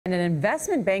And an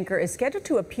investment banker is scheduled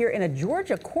to appear in a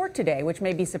Georgia court today, which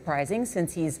may be surprising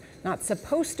since he's not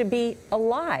supposed to be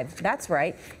alive. That's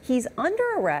right. He's under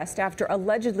arrest after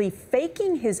allegedly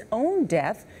faking his own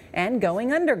death and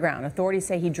going underground. Authorities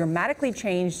say he dramatically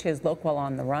changed his look while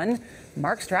on the run.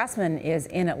 Mark Strassmann is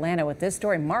in Atlanta with this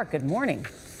story. Mark, good morning.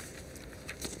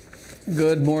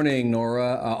 Good morning,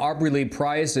 Nora. Aubrey Lee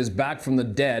Price is back from the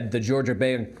dead. The Georgia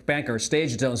banker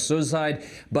staged his own suicide,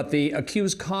 but the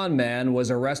accused con man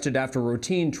was arrested after a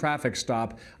routine traffic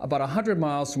stop about 100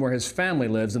 miles from where his family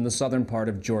lives in the southern part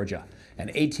of Georgia. An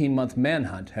 18-month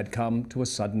manhunt had come to a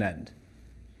sudden end.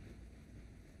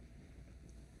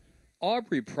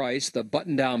 Aubrey Price, the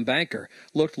button-down banker,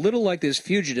 looked little like this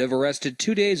fugitive arrested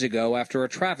 2 days ago after a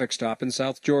traffic stop in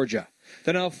South Georgia.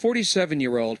 The now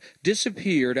 47-year-old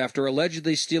disappeared after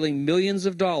allegedly stealing millions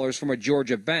of dollars from a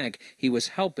Georgia bank he was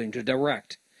helping to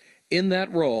direct. In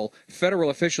that role,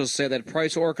 federal officials say that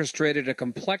Price orchestrated a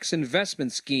complex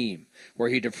investment scheme where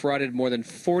he defrauded more than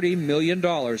 $40 million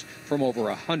from over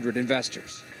 100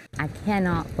 investors. I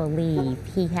cannot believe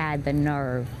he had the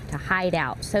nerve to hide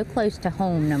out so close to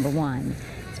home, number one,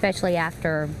 especially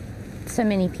after so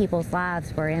many people's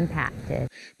lives were impacted.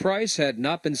 Price had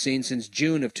not been seen since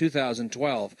June of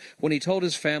 2012 when he told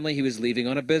his family he was leaving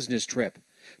on a business trip.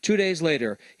 2 days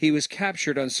later, he was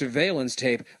captured on surveillance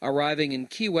tape arriving in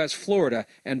Key West, Florida,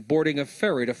 and boarding a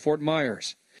ferry to Fort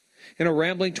Myers. In a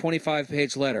rambling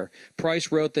 25-page letter,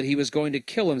 Price wrote that he was going to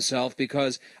kill himself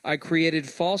because I created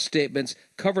false statements,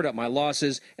 covered up my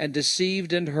losses, and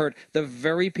deceived and hurt the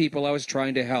very people I was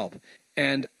trying to help.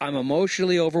 And I'm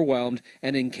emotionally overwhelmed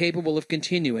and incapable of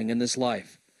continuing in this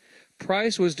life.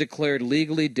 Price was declared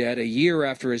legally dead a year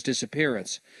after his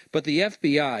disappearance, but the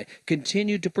FBI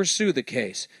continued to pursue the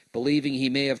case, believing he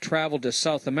may have traveled to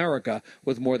South America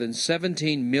with more than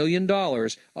 $17 million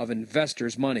of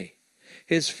investors' money.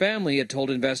 His family had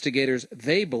told investigators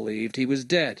they believed he was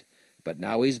dead, but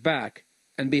now he's back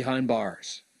and behind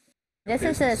bars. This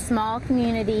is a small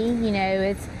community,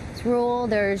 it's rural.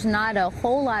 There's not a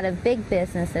whole lot of big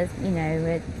businesses,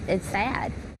 it's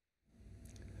sad.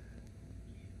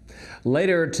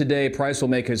 Later today, Price will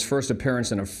make his first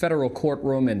appearance in a federal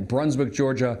courtroom in Brunswick,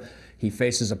 Georgia. He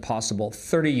faces a possible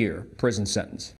 30-year prison sentence.